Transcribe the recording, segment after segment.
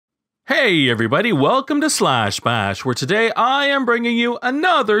Hey everybody, welcome to Slash Bash, where today I am bringing you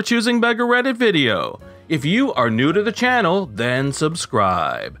another Choosing Beggar Reddit video. If you are new to the channel, then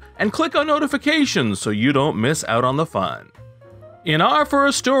subscribe, and click on notifications so you don't miss out on the fun. In our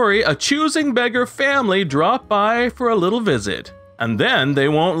first story, a Choosing Beggar family dropped by for a little visit, and then they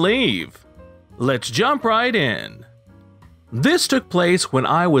won't leave. Let's jump right in. This took place when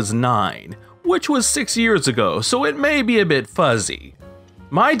I was 9, which was 6 years ago, so it may be a bit fuzzy.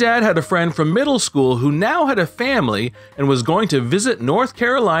 My dad had a friend from middle school who now had a family and was going to visit North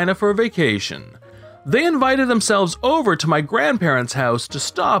Carolina for a vacation. They invited themselves over to my grandparents' house to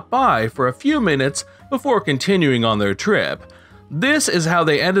stop by for a few minutes before continuing on their trip. This is how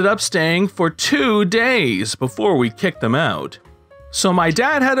they ended up staying for 2 days before we kicked them out. So my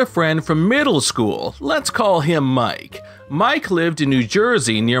dad had a friend from middle school, let's call him Mike. Mike lived in New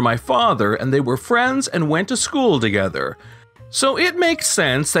Jersey near my father, and they were friends and went to school together. So it makes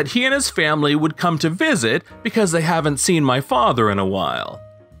sense that he and his family would come to visit because they haven't seen my father in a while.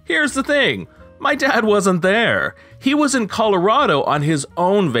 Here's the thing, my dad wasn't there. He was in Colorado on his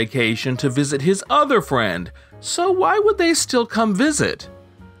own vacation to visit his other friend, so why would they still come visit?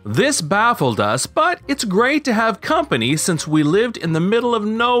 This baffled us, but it's great to have company since we lived in the middle of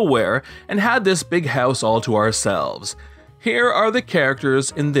nowhere and had this big house all to ourselves. Here are the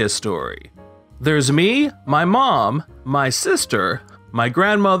characters in this story. There's me, my mom, my sister, my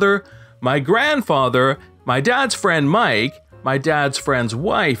grandmother, my grandfather, my dad's friend Mike, my dad's friend's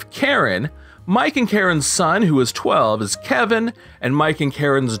wife Karen, Mike and Karen's son, who is 12, is Kevin, and Mike and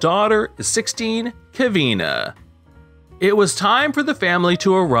Karen's daughter is 16, Kevina. It was time for the family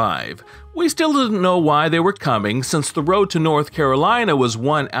to arrive. We still didn't know why they were coming since the road to North Carolina was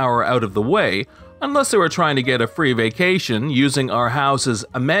 1 hour out of the way, unless they were trying to get a free vacation using our house's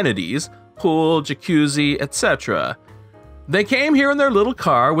amenities, pool, jacuzzi, etc. They came here in their little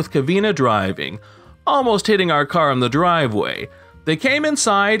car with Kevina driving, almost hitting our car in the driveway. They came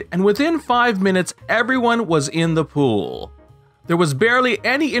inside, and within 5 minutes everyone was in the pool. There was barely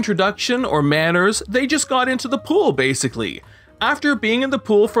any introduction or manners, they just got into the pool basically. After being in the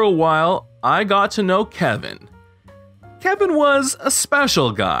pool for a while, I got to know Kevin. Kevin was a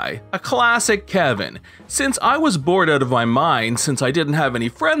special guy, a classic Kevin. Since I was bored out of my mind since I didn't have any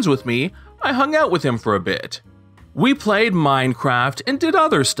friends with me, I hung out with him for a bit. We played Minecraft and did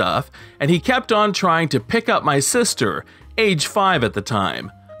other stuff, and he kept on trying to pick up my sister, age 5 at the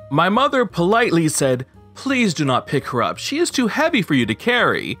time. My mother politely said, "Please do not pick her up, she is too heavy for you to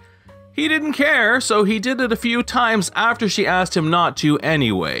carry." He didn't care, so he did it a few times after she asked him not to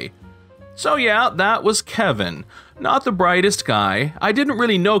anyway. So yeah, that was Kevin. Not the brightest guy. I didn't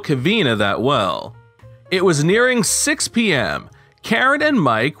really know Kevina that well. It was nearing 6 p.m. Karen and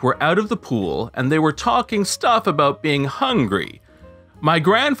Mike were out of the pool, and they were talking stuff about being hungry. My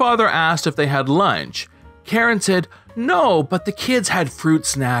grandfather asked if they had lunch. Karen said, "No, but the kids had fruit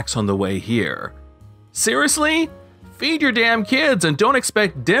snacks on the way here." Seriously? Feed your damn kids and don't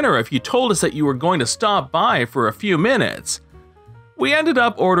expect dinner if you told us that you were going to stop by for a few minutes. We ended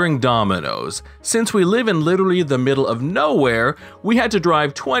up ordering Domino's. Since we live in literally the middle of nowhere, we had to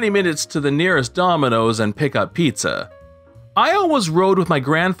drive 20 minutes to the nearest Domino's and pick up pizza. I always rode with my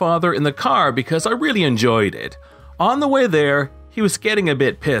grandfather in the car because I really enjoyed it. On the way there, he was getting a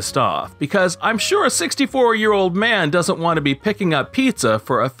bit pissed off because I'm sure a 64-year-old man doesn't want to be picking up pizza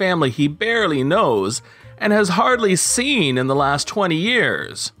for a family he barely knows and has hardly seen in the last 20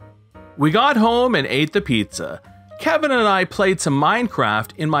 years. We got home and ate the pizza. Kevin and I played some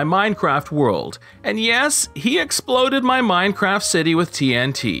Minecraft in my Minecraft world, and yes, he exploded my Minecraft city with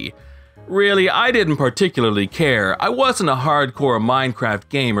TNT. Really, I didn't particularly care. I wasn't a hardcore Minecraft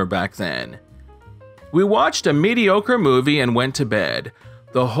gamer back then. We watched a mediocre movie and went to bed.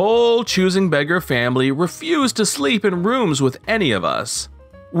 The whole Choosing Beggar family refused to sleep in rooms with any of us.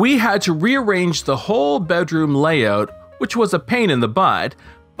 We had to rearrange the whole bedroom layout, which was a pain in the butt,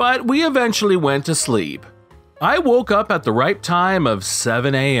 but we eventually went to sleep. I woke up at the right time of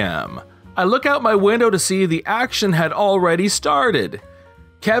 7 a.m. I look out my window to see the action had already started.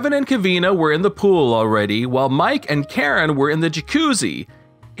 Kevin and Kevina were in the pool already, while Mike and Karen were in the jacuzzi.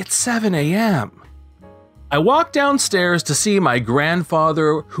 It's 7 a.m. I walked downstairs to see my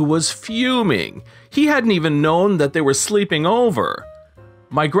grandfather, who was fuming. He hadn't even known that they were sleeping over.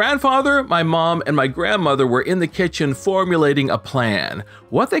 My grandfather, my mom, and my grandmother were in the kitchen formulating a plan.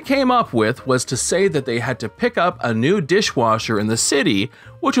 What they came up with was to say that they had to pick up a new dishwasher in the city,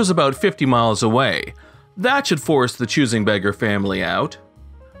 which was about 50 miles away. That should force the Choosing Beggar family out.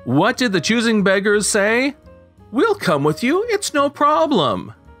 What did the Choosing Beggars say? "We'll come with you, it's no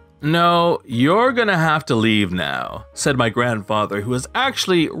problem." "No, you're gonna have to leave now," said my grandfather, who was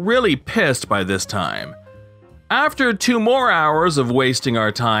actually really pissed by this time. After 2 more hours of wasting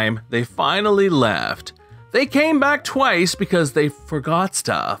our time, they finally left. They came back twice because they forgot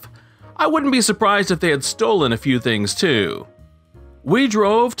stuff. I wouldn't be surprised if they had stolen a few things too. We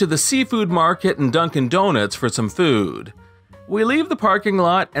drove to the seafood market and Dunkin' Donuts for some food. We leave the parking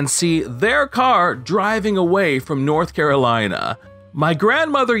lot and see their car driving away from North Carolina. My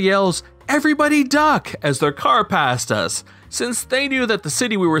grandmother yells, "Everybody duck!" as their car passed us, since they knew that the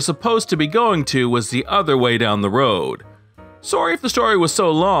city we were supposed to be going to was the other way down the road. Sorry if the story was so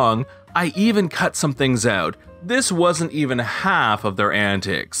long, I even cut some things out. This wasn't even half of their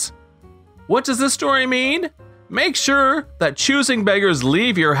antics. What does this story mean? Make sure that choosing beggars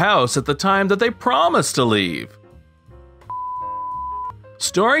leave your house at the time that they promise to leave.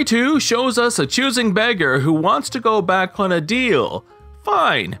 Story 2 shows us a choosing beggar who wants to go back on a deal.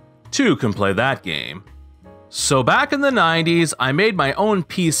 Fine, 2 can play that game. So back in the 90s, I made my own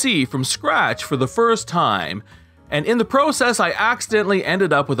PC from scratch for the first time, and in the process I accidentally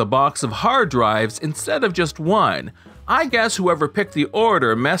ended up with a box of hard drives instead of just one. I guess whoever picked the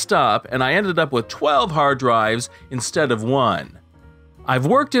order messed up and I ended up with 12 hard drives instead of 1. I've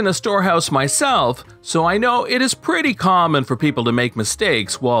worked in a storehouse myself, so I know it is pretty common for people to make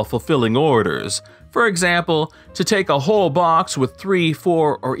mistakes while fulfilling orders. For example, to take a whole box with 3,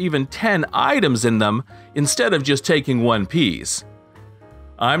 4, or even 10 items in them instead of just taking one piece.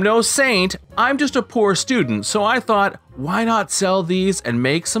 I'm no saint, I'm just a poor student, so I thought, why not sell these and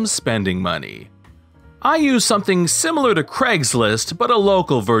make some spending money? I use something similar to Craigslist, but a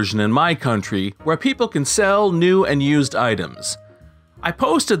local version in my country where people can sell new and used items. I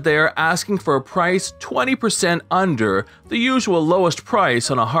posted there asking for a price 20% under the usual lowest price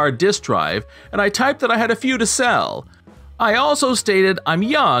on a hard disk drive, and I typed that I had a few to sell. I also stated I'm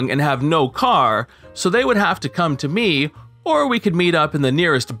young and have no car, so they would have to come to me, or we could meet up in the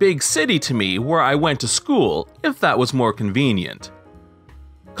nearest big city to me where I went to school, if that was more convenient.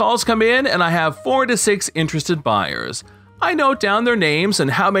 Calls come in and I have 4 to 6 interested buyers. I note down their names and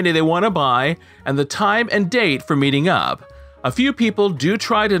how many they want to buy, and the time and date for meeting up. A few people do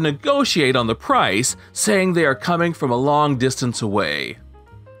try to negotiate on the price, saying they are coming from a long distance away.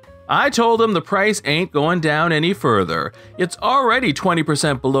 I told them the price ain't going down any further. It's already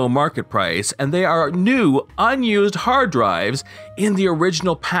 20% below market price, and they are new, unused hard drives in the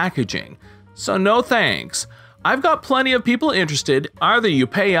original packaging. So no thanks. I've got plenty of people interested, either you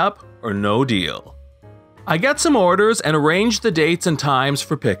pay up or no deal. I get some orders and arrange the dates and times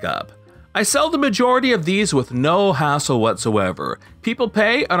for pickup. I sell the majority of these with no hassle whatsoever. People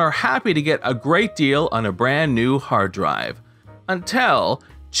pay and are happy to get a great deal on a brand new hard drive. Until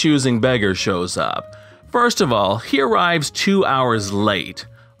Choosing Beggar shows up. First of all, he arrives 2 hours late.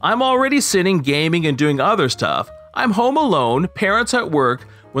 I'm already sitting gaming and doing other stuff. I'm home alone, parents at work,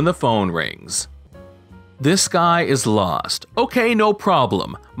 when the phone rings. This guy is lost. Okay, no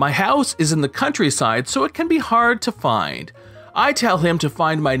problem. My house is in the countryside, so it can be hard to find. I tell him to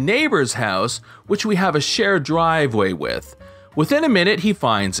find my neighbor's house, which we have a shared driveway with. Within a minute, he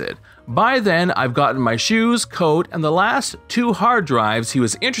finds it. By then, I've gotten my shoes, coat, and the last 2 hard drives he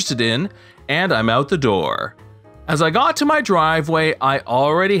was interested in, and I'm out the door. As I got to my driveway, I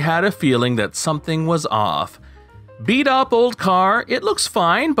already had a feeling that something was off. Beat up old car, it looks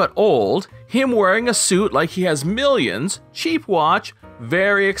fine but old, him wearing a suit like he has millions, cheap watch,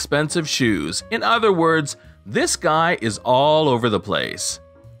 very expensive shoes. In other words, this guy is all over the place.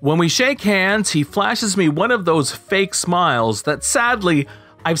 When we shake hands, he flashes me one of those fake smiles that sadly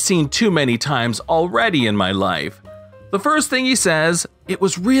I've seen too many times already in my life. The first thing he says, "It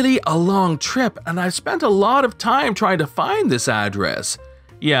was really a long trip and I spent a lot of time trying to find this address."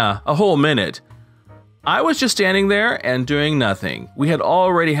 Yeah, a whole minute. I was just standing there and doing nothing. We had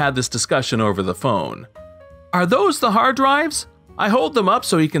already had this discussion over the phone. "Are those the hard drives?" I hold them up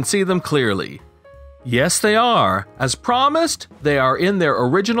so he can see them clearly. Yes, they are. As promised, they are in their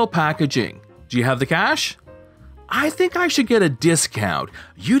original packaging. Do you have the cash? I think I should get a discount.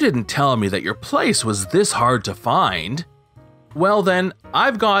 You didn't tell me that your place was this hard to find. Well then,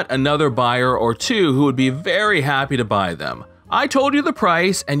 I've got another buyer or two who would be very happy to buy them. I told you the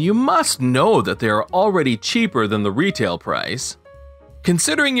price, and you must know that they are already cheaper than the retail price.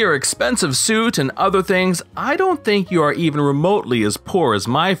 Considering your expensive suit and other things, I don't think you are even remotely as poor as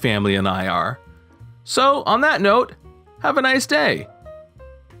my family and I are. So, on that note, have a nice day.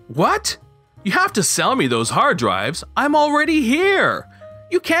 What? You have to sell me those hard drives. I'm already here.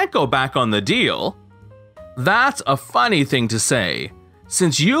 You can't go back on the deal. That's a funny thing to say.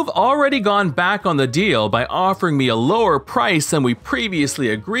 Since you've already gone back on the deal by offering me a lower price than we previously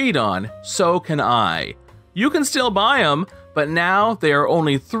agreed on, so can I. You can still buy them, but now they are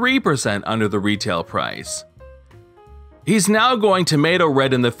only 3% under the retail price. He's now going tomato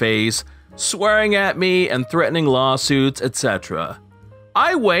red in the face, swearing at me and threatening lawsuits, etc.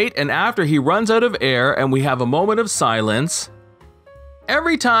 I wait, and after he runs out of air and we have a moment of silence,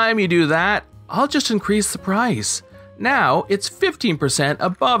 every time you do that, I'll just increase the price. Now it's 15%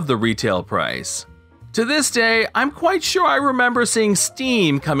 above the retail price. To this day, I'm quite sure I remember seeing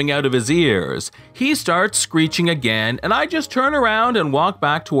steam coming out of his ears. He starts screeching again, and I just turn around and walk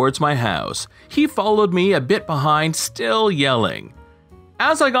back towards my house. He followed me a bit behind, still yelling.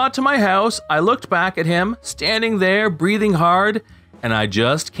 As I got to my house, I looked back at him, standing there, breathing hard, and I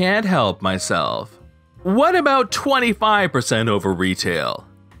just can't help myself. What about 25% over retail?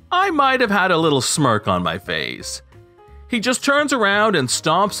 I might have had a little smirk on my face. He just turns around and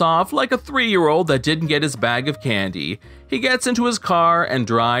stomps off like a 3-year-old that didn't get his bag of candy. He gets into his car and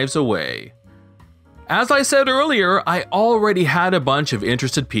drives away. As I said earlier, I already had a bunch of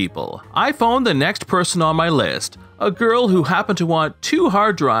interested people. I phoned the next person on my list, a girl who happened to want 2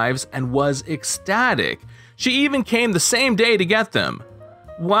 hard drives and was ecstatic. She even came the same day to get them.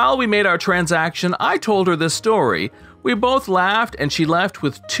 While we made our transaction, I told her this story. We both laughed and she left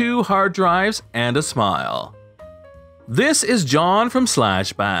with 2 hard drives and a smile. This is John from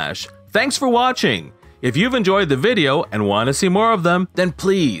 /bash. Thanks for watching. If you've enjoyed the video and want to see more of them, then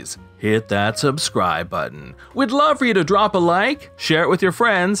please hit that subscribe button. We'd love for you to drop a like, share it with your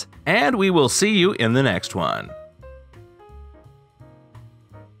friends, and we will see you in the next one.